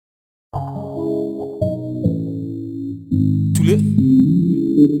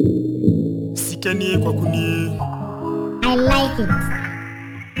Sikanii, Kweku. I like it.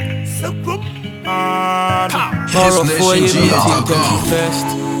 Oseikrom. Horror for you, meeting 31st.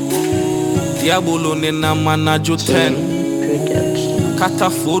 Diabolo nena manajo 10. Kata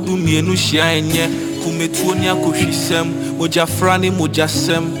fodu mienu shia enye. Kumetuonia kushisem. Moja frani moja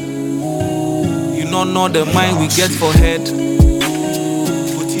sem. You don't know the mind we get for head.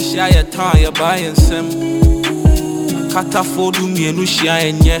 Utisha ya tan ya buy sem. Kata fodu mienu shia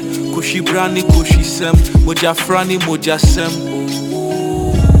enye. Kushibrani kushisem. Moja frani moja sem.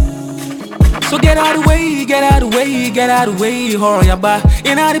 So get out of the way, get out of the way, get out of the way, horror ya ba.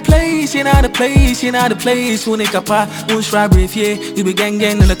 In out of place, in out of place, in out of place. When it kapa, one shrub brief, yeah. We be gang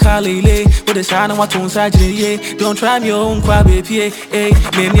in the car lay. But the sound of what on side, yeah. Don't try me your own crab, yeah. Hey,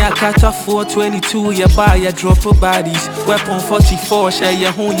 man, ya kata 422, ya buy, ya drop of bodies. Weapon 44, share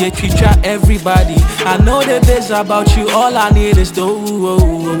your home, yeah, treat everybody. I know the biz about you, all I need is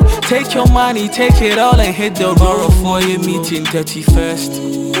dough. Take your money, take it all and hit the road for your meeting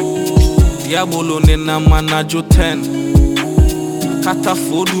 31st. Diabolo nena manajo 10. Kata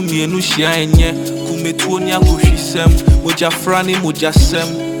fodu mienu shia enye. Kumetuonia kushisem. Moja frani moja sem.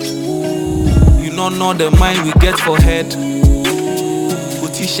 You don't know the mind we get for head.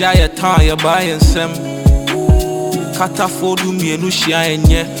 Utisha ya tan ya buy sem. Kata fodu mienu shia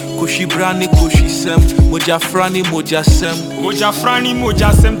enye. Kushibrani kushisem. Moja frani moja sem. Moja frani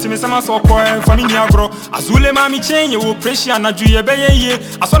moja sem. Timi sama soko fami ni agro. Azule mami chenye wo pressure na juye beye ye.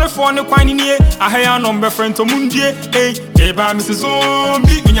 Asore for ne kwani nie. Ahaya no friend to mundie. Hey, eba mi se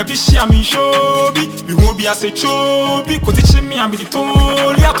zombie. Minya bishi ami shobi. Mi hobi ase chobi. Kotichi mi ami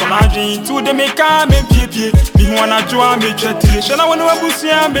ditoli. Atonadri to de meka me pie. Mi wana joa me chetile. Shana wonu abusi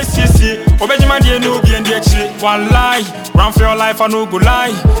ambe siesi. Obejima die no bi ende chile. Wallahi, run for your life I no go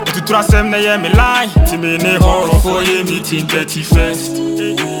lie. To trust them they me lie. Timi ne horror for ye meeting 31st.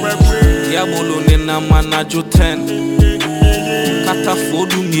 Diabolo nena manajo 10. Kata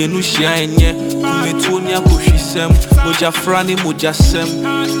fodu mienu shia enye. Kumetuonia kushisem. Moja frani moja sem.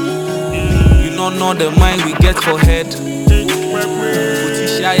 You don't know the mind we get for head.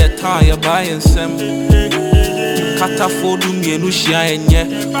 Utisha ya tan ya buy sem. Kata fodu mienu shia enye.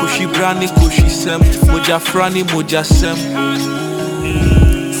 Kushibrani kushisem. Moja frani moja sem.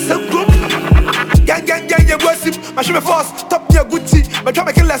 Gang, you gossip. My shoe force, top near Gucci. My try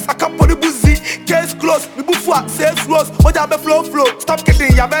making less, I come for the boozy. Case close, me buffa, sales rose. What I be flow. Stop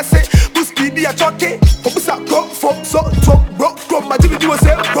kidding, ya messy. Boost speedy, a chocky. Obusa go for so talk, bro. Come, my Jimmy do a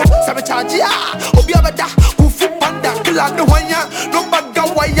sale, bro. Savage charge, yeah. Obi abada, kufu panda, kill out the wire. No baga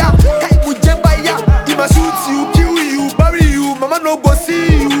wire, hey, mujembaya. He must shoot you, kill you, bury you. Mama no go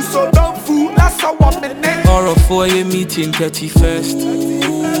see you, so don't fool. That's how I'm in it. Horror for your meeting 31st.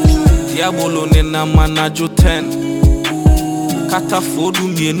 Diabolo nena manajo 10. Kata fodu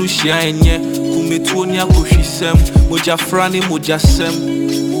mienu shia enye. Kumetuonia kushisem. Moja frani moja sem.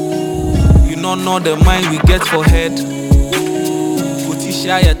 You don't know the mind we get for head.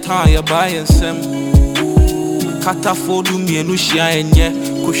 Utisha ya tan ya buy sem. Kata fodu mienu shia enye.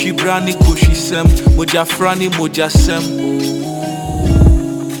 Kushibrani kushisem. Moja frani moja sem.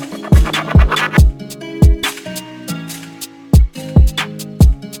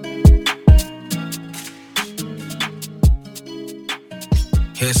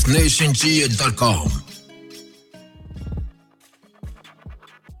 HitsNationG.com